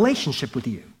in a relationship with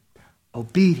you?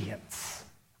 Obedience.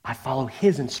 I follow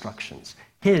his instructions,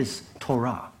 his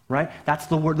Torah, right? That's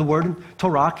the word. The word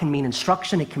Torah can mean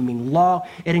instruction. It can mean law.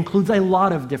 It includes a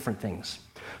lot of different things.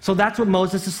 So that's what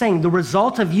Moses is saying. The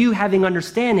result of you having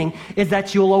understanding is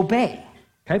that you'll obey.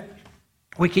 Okay?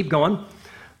 We keep going.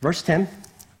 Verse 10.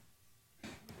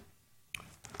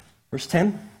 Verse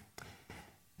 10.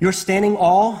 You're standing,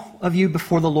 all of you,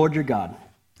 before the Lord your God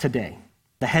today.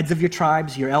 The heads of your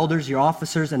tribes, your elders, your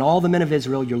officers, and all the men of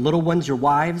Israel, your little ones, your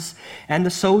wives, and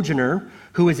the sojourner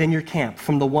who is in your camp,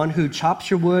 from the one who chops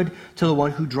your wood to the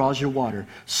one who draws your water,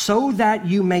 so that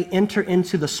you may enter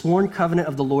into the sworn covenant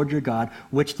of the Lord your God,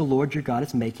 which the Lord your God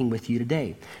is making with you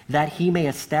today, that he may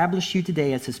establish you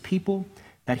today as his people,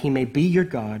 that he may be your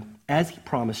God, as he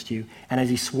promised you, and as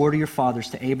he swore to your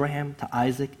fathers, to Abraham, to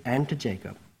Isaac, and to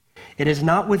Jacob. It is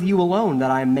not with you alone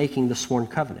that I am making the sworn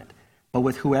covenant, but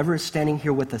with whoever is standing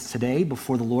here with us today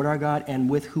before the Lord our God, and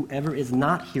with whoever is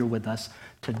not here with us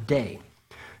today.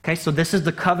 Okay, so this is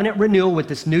the covenant renewal with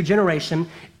this new generation.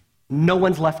 No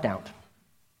one's left out.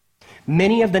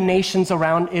 Many of the nations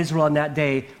around Israel in that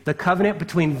day, the covenant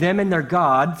between them and their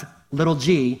gods, little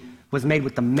g, was made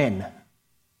with the men.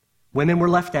 Women were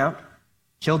left out,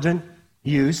 children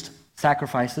used,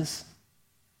 sacrifices.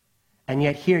 And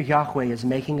yet here Yahweh is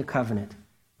making a covenant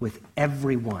with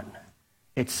everyone.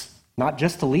 It's not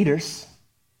just the leaders,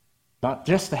 not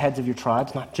just the heads of your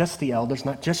tribes, not just the elders,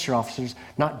 not just your officers,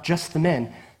 not just the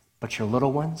men, but your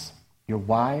little ones, your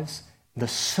wives, the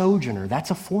sojourner.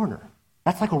 That's a foreigner.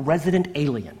 That's like a resident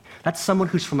alien. That's someone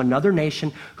who's from another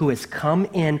nation who has come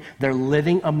in. They're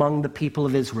living among the people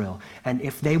of Israel. And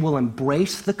if they will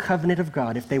embrace the covenant of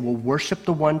God, if they will worship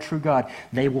the one true God,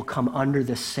 they will come under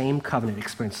the same covenant,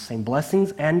 experience the same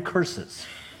blessings and curses.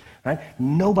 Right?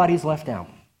 Nobody's left out.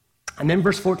 And then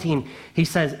verse 14, he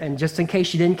says, and just in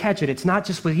case you didn't catch it, it's not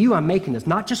just with you I'm making this,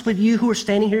 not just with you who are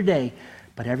standing here today,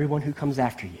 but everyone who comes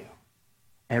after you,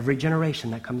 every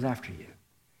generation that comes after you,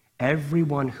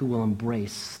 everyone who will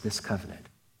embrace this covenant,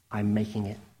 I'm making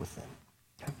it with them.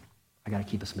 Okay? I got to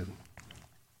keep us moving.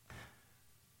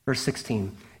 Verse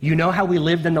 16, you know how we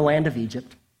lived in the land of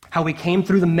Egypt, how we came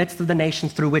through the midst of the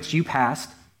nations through which you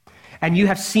passed, and you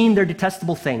have seen their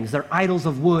detestable things, their idols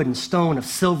of wood and stone, of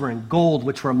silver and gold,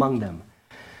 which were among them.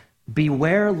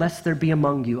 Beware lest there be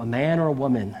among you a man or a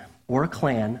woman or a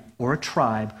clan or a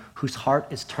tribe whose heart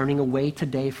is turning away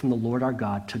today from the Lord our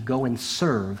God to go and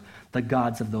serve the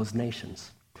gods of those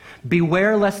nations.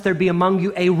 Beware lest there be among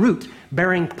you a root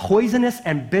bearing poisonous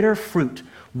and bitter fruit,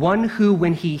 one who,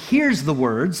 when he hears the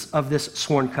words of this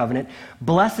sworn covenant,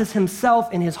 blesses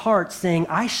himself in his heart, saying,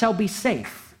 I shall be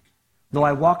safe, though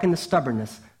I walk in the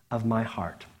stubbornness of my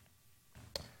heart.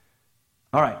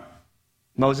 All right,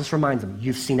 Moses reminds them,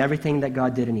 you've seen everything that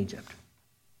God did in Egypt.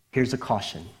 Here's a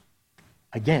caution.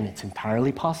 Again, it's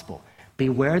entirely possible.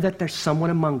 Beware that there's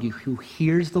someone among you who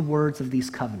hears the words of this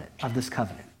covenant.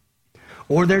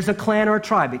 Or there's a clan or a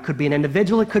tribe. It could be an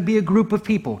individual, it could be a group of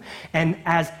people. And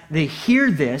as they hear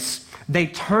this, they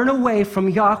turn away from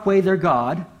Yahweh, their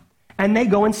God, and they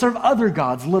go and serve other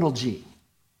gods, little g.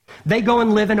 They go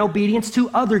and live in obedience to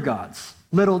other gods,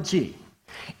 little g.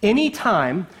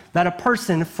 Anytime that a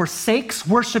person forsakes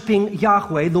worshiping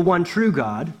Yahweh, the one true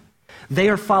God, they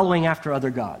are following after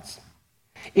other gods.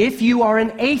 If you are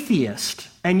an atheist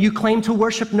and you claim to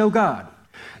worship no God,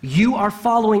 you are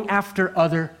following after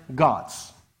other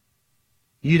gods.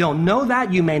 You don't know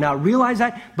that, you may not realize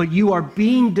that, but you are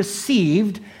being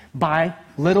deceived by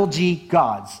little g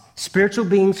gods, spiritual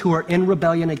beings who are in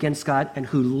rebellion against God and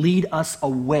who lead us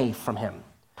away from him.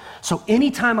 So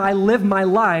anytime I live my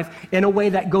life in a way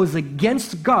that goes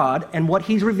against God and what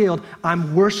he's revealed,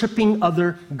 I'm worshiping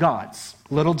other gods,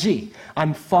 little g.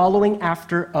 I'm following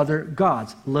after other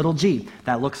gods, little g.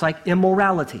 That looks like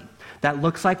immorality. That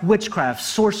looks like witchcraft,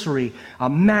 sorcery,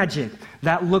 magic.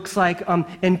 That looks like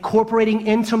incorporating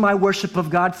into my worship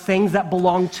of God things that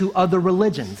belong to other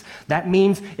religions. That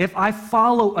means if I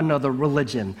follow another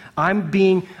religion, I'm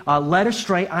being led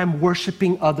astray, I'm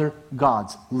worshiping other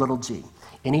gods, little g.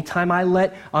 Anytime I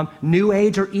let New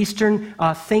Age or Eastern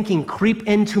thinking creep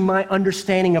into my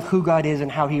understanding of who God is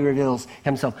and how he reveals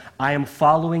himself, I am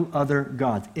following other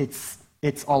gods.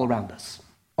 It's all around us,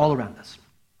 all around us.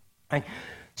 Right?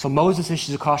 So Moses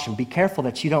issues a caution. Be careful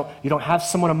that you don't have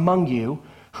someone among you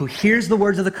who hears the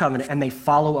words of the covenant and they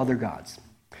follow other gods.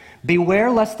 Beware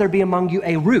lest there be among you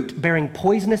a root bearing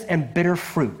poisonous and bitter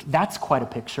fruit. That's quite a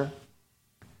picture.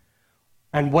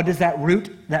 And what is that root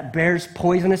that bears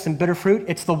poisonous and bitter fruit?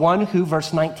 It's the one who,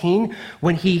 verse 19,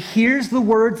 when he hears the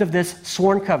words of this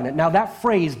sworn covenant. Now that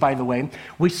phrase, by the way,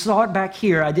 we saw it back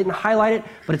here. I didn't highlight it,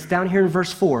 but it's down here in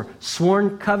verse 4.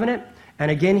 Sworn covenant,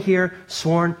 and again here,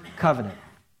 sworn covenant.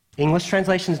 English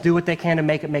translations do what they can to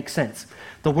make it make sense.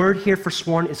 The word here for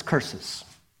sworn is curses.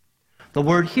 The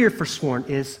word here for sworn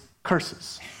is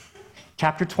curses.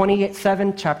 Chapter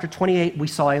 27, chapter 28, we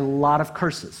saw a lot of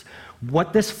curses.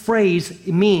 What this phrase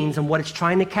means and what it's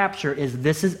trying to capture is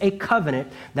this is a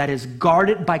covenant that is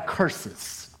guarded by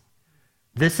curses.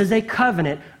 This is a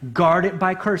covenant guarded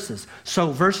by curses.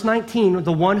 So verse 19,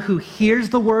 the one who hears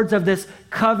the words of this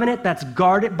covenant that's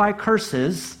guarded by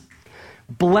curses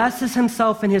blesses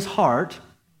himself in his heart,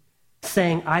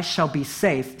 saying, I shall be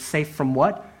safe. Safe from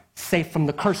what? Safe from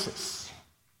the curses,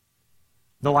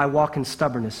 though I walk in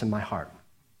stubbornness in my heart.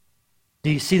 Do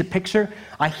you see the picture?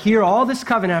 I hear all this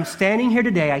covenant. I'm standing here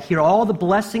today. I hear all the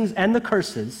blessings and the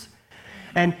curses.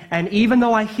 And even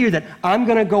though I hear that I'm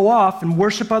going to go off and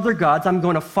worship other gods, I'm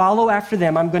going to follow after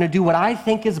them, I'm going to do what I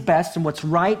think is best and what's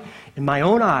right in my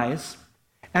own eyes,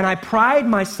 and I pride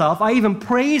myself, I even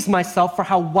praise myself for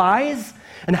how wise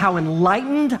and how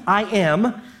enlightened I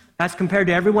am as compared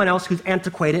to everyone else who's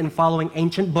antiquated and following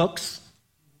ancient books.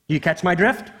 You catch my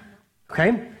drift?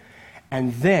 Okay?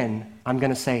 And then I'm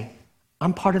going to say,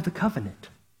 I'm part of the covenant.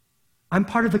 I'm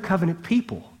part of the covenant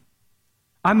people.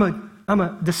 I'm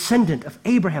a descendant of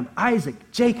Abraham, Isaac,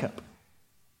 Jacob.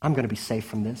 I'm going to be safe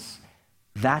from this.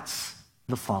 That's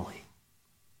the folly.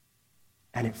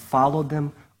 And it followed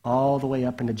them all the way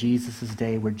up into Jesus'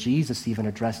 day, where Jesus even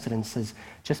addressed it and says,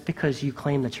 just because you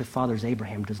claim that your father's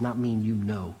Abraham does not mean you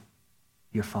know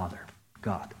your father,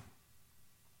 God.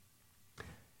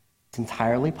 It's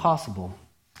entirely possible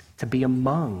to be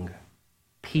among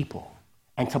people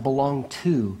and to belong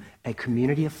to a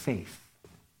community of faith,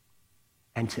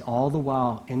 and to all the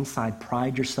while inside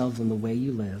pride yourselves in the way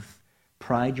you live,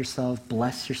 pride yourself,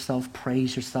 bless yourself,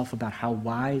 praise yourself about how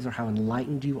wise or how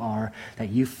enlightened you are, that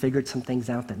you've figured some things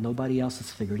out that nobody else has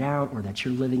figured out, or that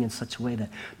you're living in such a way that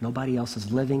nobody else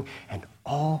is living, and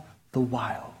all the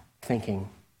while thinking,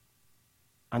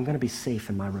 I'm going to be safe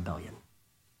in my rebellion.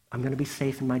 I'm going to be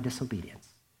safe in my disobedience.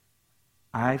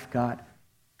 I've got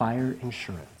fire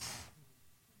insurance.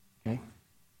 Okay?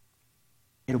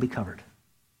 It'll be covered.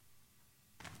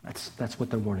 That's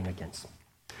what they're warning against.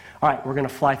 All right, we're going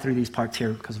to fly through these parts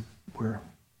here because we're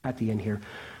at the end here.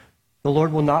 The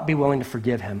Lord will not be willing to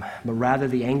forgive him, but rather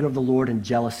the anger of the Lord and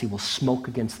jealousy will smoke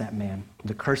against that man.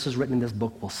 The curses written in this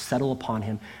book will settle upon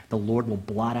him. The Lord will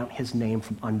blot out his name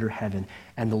from under heaven,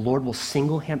 and the Lord will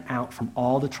single him out from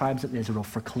all the tribes of Israel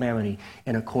for calamity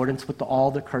in accordance with all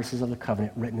the curses of the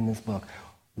covenant written in this book.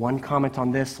 One comment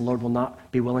on this, the Lord will not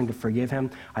be willing to forgive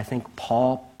him. I think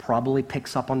Paul probably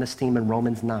picks up on this theme in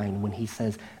Romans 9 when he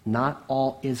says, not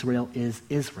all Israel is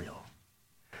Israel.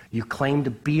 You claim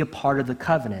to be a part of the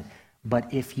covenant,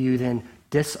 but if you then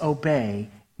disobey,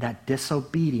 that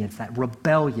disobedience, that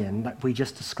rebellion that we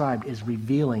just described is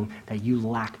revealing that you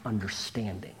lack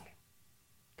understanding.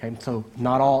 Okay, so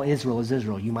not all Israel is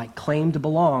Israel. You might claim to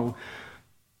belong,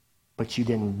 but you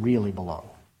didn't really belong.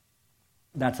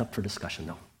 That's up for discussion,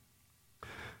 though.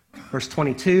 Verse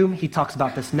 22, he talks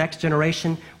about this next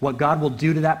generation. What God will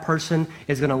do to that person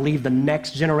is going to leave the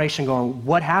next generation going,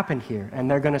 what happened here?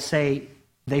 And they're going to say,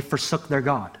 they forsook their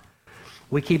God.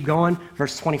 We keep going.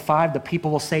 Verse 25, the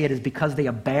people will say it is because they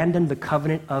abandoned the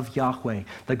covenant of Yahweh,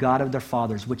 the God of their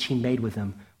fathers, which he made with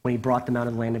them when he brought them out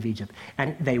of the land of Egypt.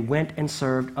 And they went and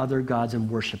served other gods and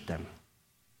worshiped them.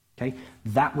 Okay?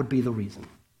 That would be the reason.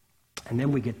 And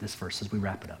then we get this verse as we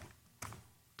wrap it up.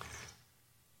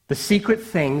 The secret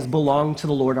things belong to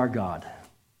the Lord our God,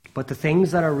 but the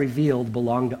things that are revealed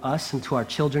belong to us and to our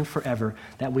children forever,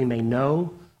 that we may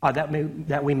know,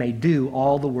 that we may do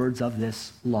all the words of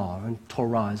this law. And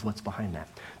Torah is what's behind that.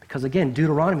 Because again,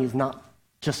 Deuteronomy is not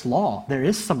just law. There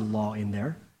is some law in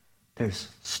there. There's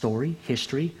story,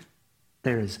 history.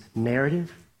 There is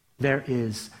narrative. There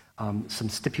is some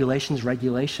stipulations,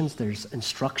 regulations. There's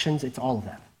instructions. It's all of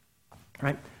that.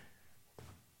 Right?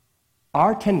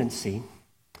 Our tendency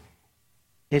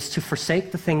is to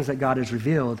forsake the things that God has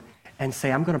revealed and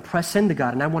say, I'm going to press into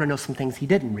God and I want to know some things he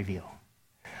didn't reveal.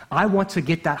 I want to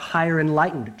get that higher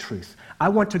enlightened truth. I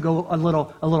want to go a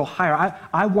little higher.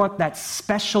 I want that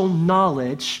special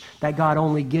knowledge that God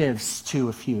only gives to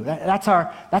a few.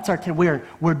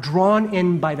 We're drawn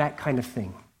in by that kind of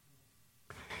thing.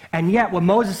 And yet when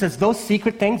Moses says those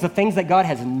secret things, the things that God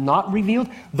has not revealed,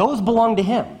 those belong to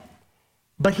him.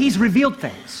 But he's revealed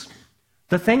things.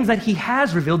 The things that he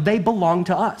has revealed, they belong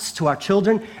to us, to our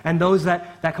children and those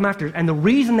that come after us. And the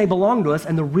reason they belong to us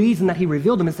and the reason that he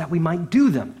revealed them is that we might do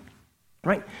them,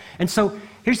 right? And so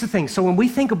here's the thing. So when we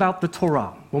think about the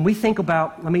Torah, when we think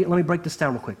about, let me break this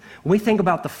down real quick. When we think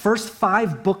about the first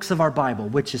 5 books of our Bible,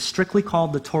 which is strictly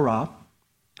called the Torah,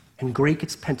 in Greek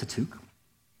it's Pentateuch,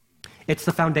 it's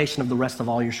the foundation of the rest of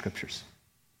all your scriptures.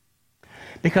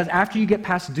 Because after you get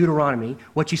past Deuteronomy,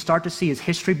 what you start to see is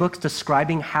history books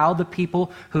describing how the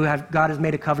people who God has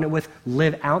made a covenant with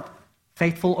live out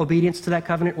faithful obedience to that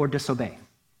covenant or disobey.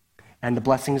 And the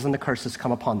blessings and the curses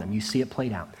come upon them. You see it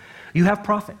played out. You have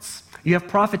prophets. You have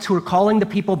prophets who are calling the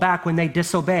people back when they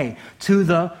disobey to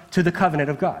the covenant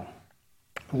of God,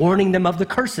 warning them of the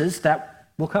curses that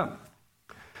will come.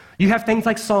 You have things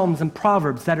like Psalms and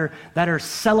Proverbs that are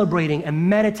celebrating and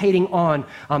meditating on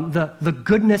the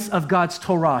goodness of God's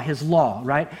Torah, his law,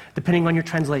 right? Depending on your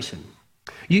translation.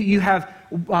 You have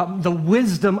the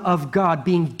wisdom of God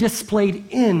being displayed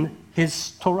in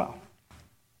his Torah.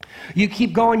 You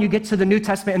keep going, you get to the New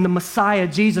Testament, and the Messiah,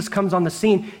 Jesus, comes on the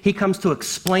scene. He comes to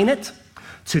explain it,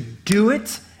 to do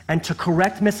it, and to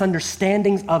correct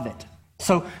misunderstandings of it.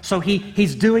 So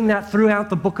he's doing that throughout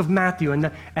the book of Matthew and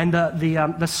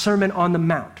the Sermon on the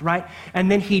Mount, right? And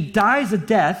then he dies a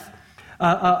death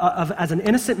as an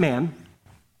innocent man.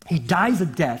 He dies a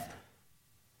death.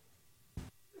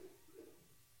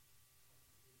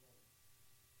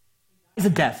 He dies a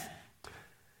death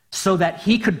so that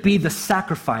he could be the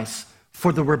sacrifice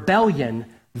for the rebellion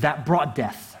that brought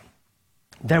death.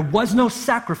 There was no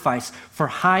sacrifice for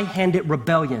high-handed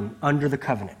rebellion under the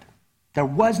covenant. There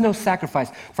was no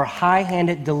sacrifice for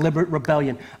high-handed, deliberate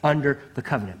rebellion under the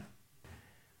covenant.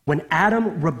 When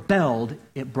Adam rebelled,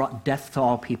 it brought death to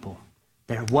all people.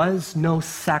 There was no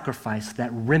sacrifice that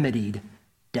remedied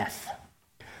death.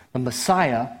 The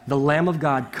Messiah, the Lamb of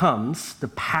God, comes, the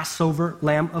Passover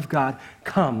Lamb of God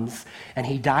comes, and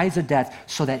he dies a death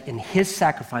so that in his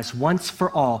sacrifice, once for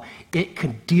all, it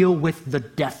could deal with the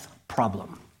death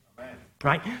problem.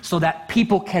 Right? So that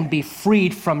people can be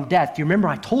freed from death. You remember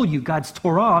I told you God's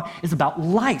Torah is about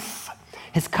life.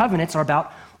 His covenants are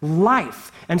about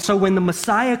life. And so when the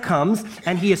Messiah comes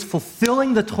and he is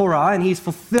fulfilling the Torah and he's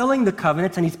fulfilling the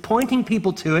covenants and he's pointing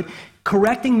people to it,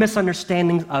 correcting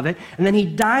misunderstandings of it, and then he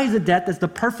dies a death as the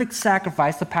perfect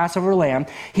sacrifice, the Passover lamb,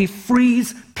 he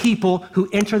frees people who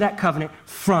enter that covenant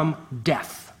from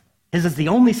death. This is the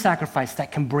only sacrifice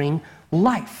that can bring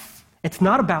life. It's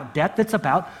not about death, it's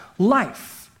about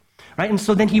life, right? And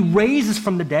so then he raises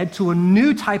from the dead to a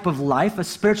new type of life, a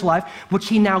spiritual life, which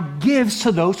he now gives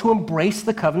to those who embrace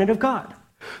the covenant of God,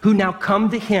 who now come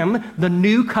to him, the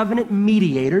new covenant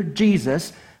mediator,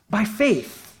 Jesus, by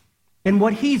faith in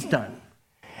what he's done.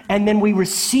 And then we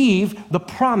receive the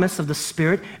promise of the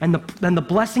Spirit and the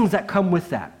blessings that come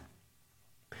with that.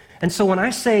 And so when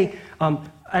I say,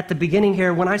 at the beginning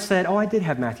here, when I said, I did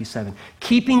have Matthew 7.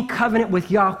 Keeping covenant with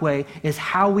Yahweh is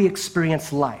how we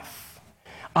experience life.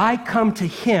 I come to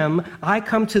him, I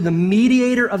come to the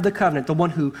mediator of the covenant, the one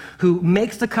who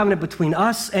makes the covenant between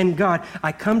us and God.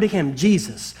 I come to him,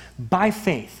 Jesus, by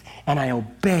faith, and I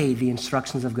obey the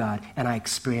instructions of God, and I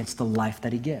experience the life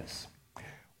that he gives.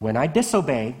 When I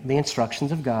disobey the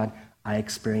instructions of God, I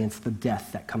experience the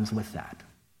death that comes with that.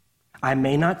 I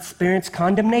may not experience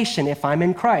condemnation if I'm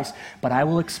in Christ, but I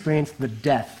will experience the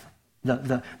death,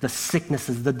 the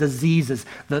sicknesses, the diseases,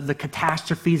 the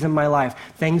catastrophes in my life,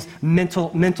 things,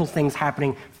 mental things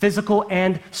happening, physical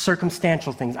and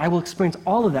circumstantial things. I will experience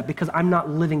all of that because I'm not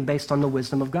living based on the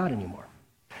wisdom of God anymore.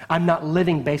 I'm not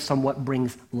living based on what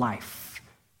brings life.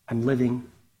 I'm living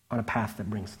on a path that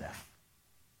brings death.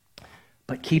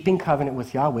 But keeping covenant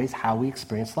with Yahweh is how we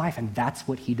experience life, and that's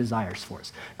what he desires for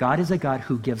us. God is a God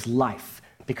who gives life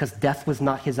because death was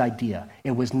not his idea.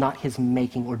 It was not his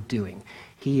making or doing.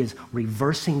 He is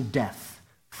reversing death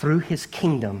through his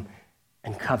kingdom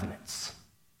and covenants.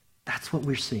 That's what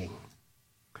we're seeing.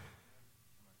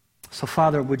 So,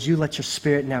 Father, would you let your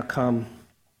Spirit now come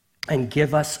and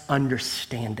give us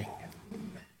understanding,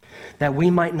 that we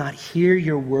might not hear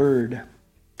your word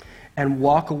and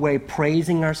walk away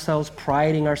praising ourselves,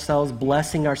 priding ourselves,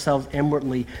 blessing ourselves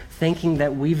inwardly, thinking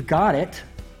that we've got it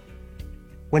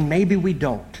when maybe we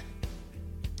don't.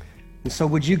 And so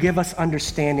would you give us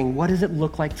understanding? What does it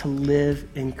look like to live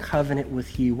in covenant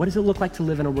with you? What does it look like to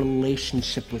live in a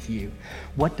relationship with you?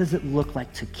 What does it look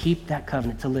like to keep that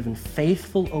covenant, to live in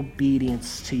faithful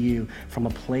obedience to you from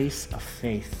a place of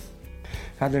faith?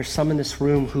 God, there's some in this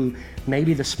room who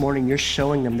maybe this morning you're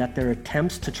showing them that their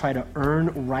attempts to try to earn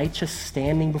righteous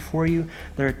standing before you,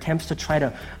 their attempts to try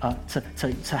to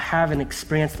have an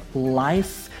experienced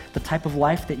life, the type of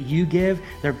life that you give,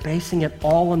 they're basing it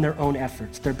all on their own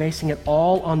efforts. They're basing it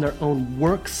all on their own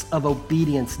works of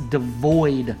obedience,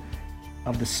 devoid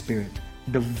of the Spirit,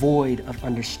 devoid of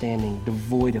understanding,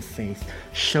 devoid of faith.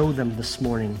 Show them this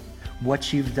morning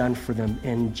what you've done for them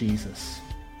in Jesus,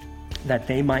 that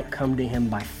they might come to him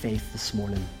by faith this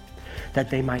morning, that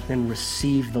they might then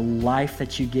receive the life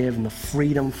that you give and the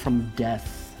freedom from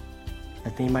death,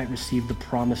 that they might receive the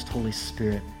promised Holy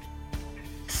Spirit,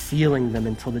 sealing them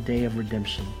until the day of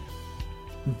redemption,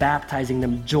 baptizing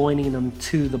them, joining them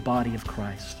to the body of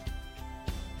Christ.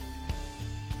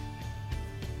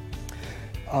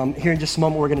 Here in just a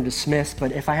moment, we're going to dismiss,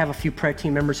 but if I have a few prayer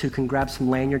team members who can grab some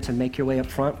lanyards and make your way up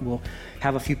front, we'll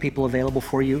have a few people available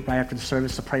for you right after the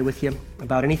service to pray with you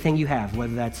about anything you have,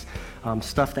 whether that's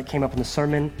stuff that came up in the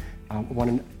sermon,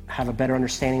 want to have a better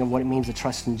understanding of what it means to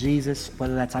trust in Jesus,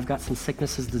 whether that's I've got some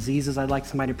sicknesses, diseases I'd like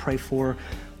somebody to pray for,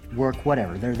 work,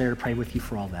 whatever. They're there to pray with you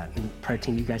for all that. And prayer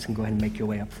team, you guys can go ahead and make your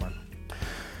way up front.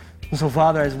 And so,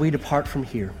 Father, as we depart from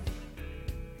here,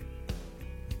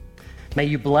 may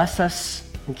you bless us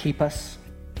and keep us.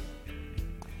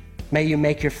 May you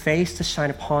make your face to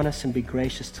shine upon us and be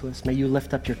gracious to us. May you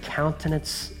lift up your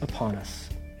countenance upon us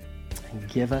and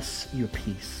give us your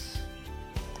peace.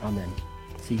 Amen.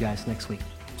 See you guys next week.